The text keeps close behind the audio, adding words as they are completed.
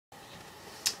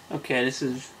Okay,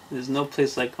 there's no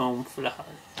place like home for the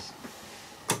holidays.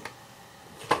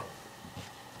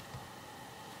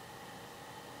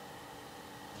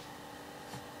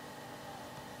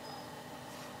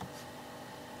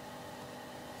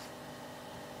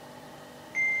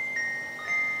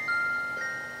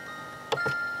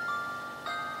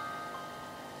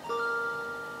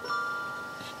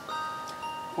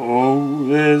 Oh,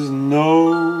 there's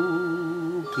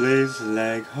no place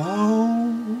like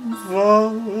home for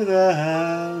the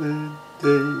holidays.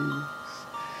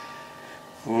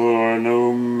 For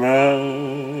no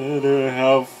matter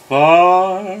how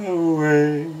far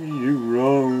away you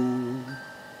roam,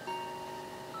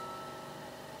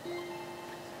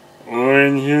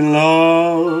 when you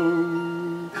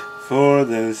long for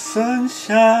the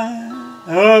sunshine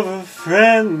of a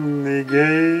friendly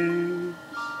gaze,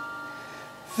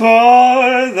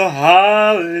 for the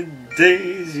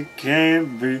holidays you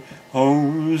can't be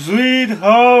home, sweet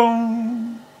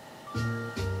home.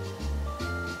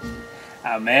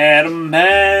 I met a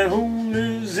man who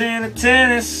lives in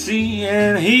Tennessee,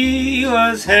 and he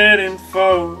was heading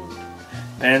for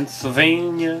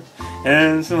Pennsylvania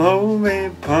and some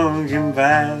homemade pumpkin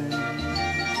pie.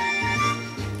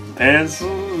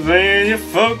 Pennsylvania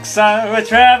folks are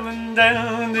traveling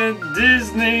down to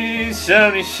Disney's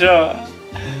sunny shore.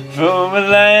 From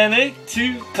Atlantic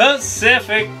to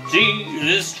Pacific, gee,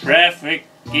 this traffic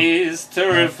is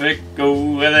terrific.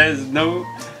 Oh, well, there's no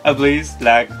a place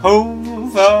like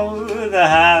home for the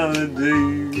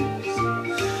holidays.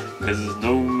 'Cause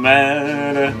no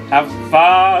matter how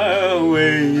far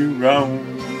away you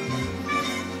roam,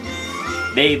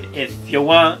 babe, if you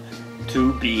want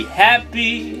to be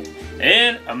happy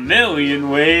in a million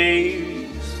ways,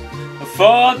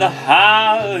 for the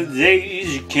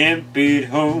holidays you can't beat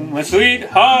home, my sweet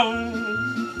home.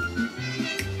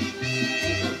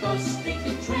 Take a bus, take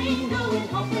a train, go and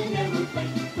hop an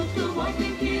aeroplane. Put the wife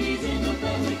and kiddies in the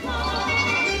family car.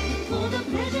 For the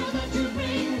pleasure that you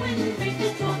bring when you make the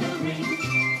stronger ring,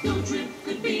 no trip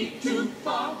could be too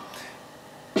far.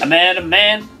 I met a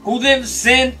man who lives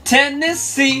in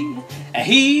Tennessee, and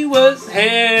he was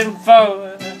heading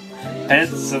for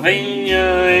Pennsylvania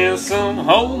and some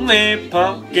homemade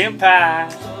pumpkin pie.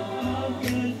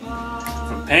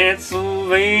 From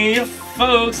Pennsylvania,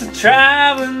 folks are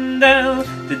traveling down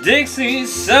to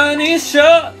Dixie's sunny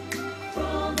shore.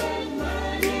 From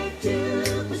Atlantic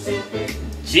to Pacific,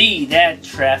 Gee, that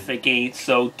traffic ain't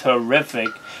so terrific.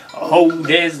 Oh,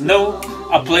 there's no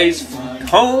a place for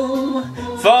home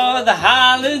for the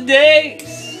holidays.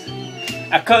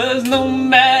 'Cause no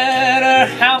matter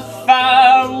how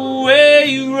far away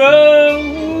you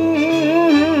roam,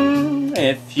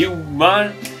 if you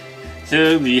want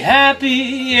to be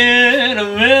happy in a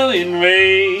million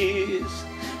ways,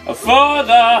 for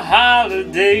the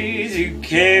holidays you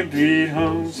can't beat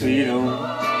home, sweet home.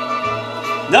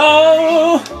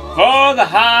 No, for the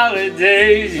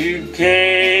holidays you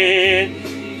can't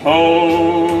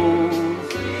home,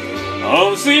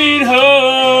 home sweet home.